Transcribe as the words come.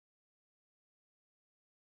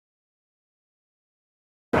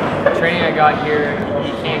The training I got here,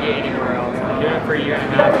 you can't get anywhere else. I've been doing it for a year and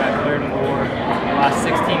a half, and I've learned more in the last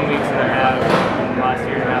 16 weeks than I have in the last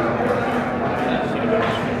year and a half of working.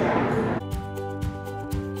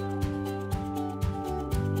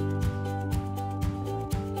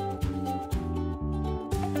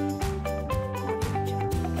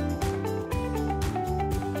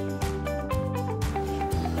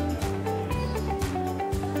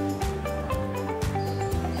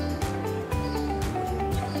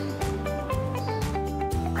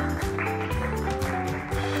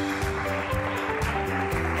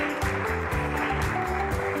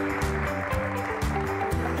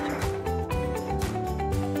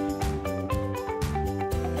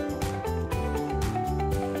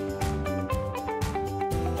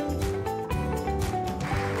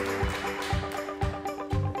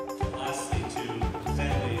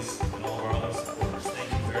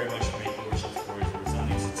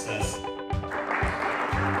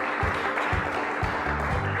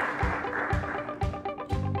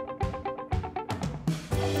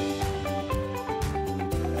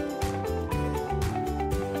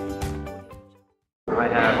 I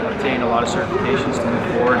have obtained a lot of certifications to move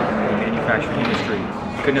forward in the manufacturing industry.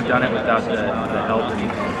 Couldn't have done it without the help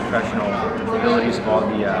and professional abilities of all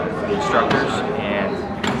the instructors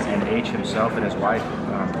and H himself and his wife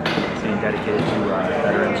being dedicated to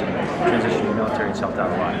veterans and transitioning to the military. It's helped out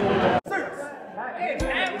a lot.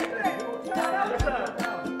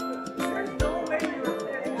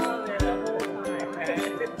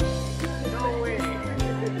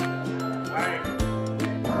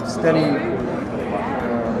 Steady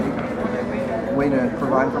way to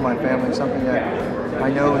provide for my family, something that I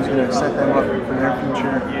know is going to set them up for their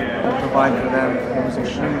future and provide for them. It was a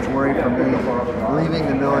huge worry for me leaving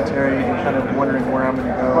the military and kind of wondering where I'm going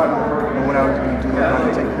to go and what I was going to do, how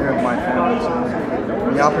to take care of my family.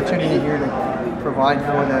 So the opportunity here to provide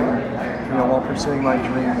for them, while pursuing my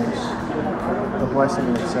dream is a blessing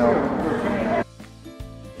in itself.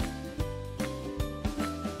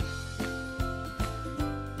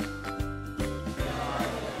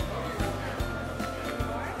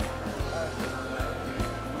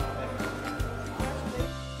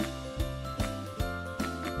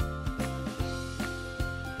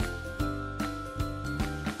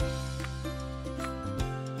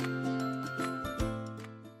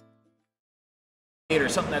 Or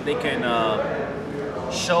something that they can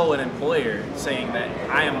show an employer saying that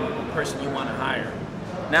I am the person you want to hire.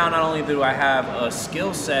 Now not only do I have a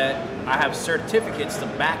skill set, I have certificates to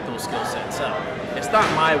back those skill sets up. It's not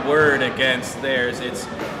my word against theirs, it's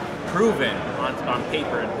proven on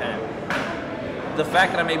paper and pen. The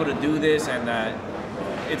fact that I'm able to do this and that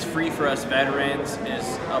it's free for us veterans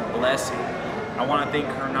is a blessing. I want to thank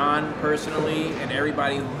Hernan personally and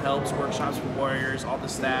everybody who helps Workshops for Warriors, all the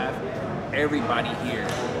staff, everybody here.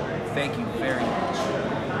 Thank you very much.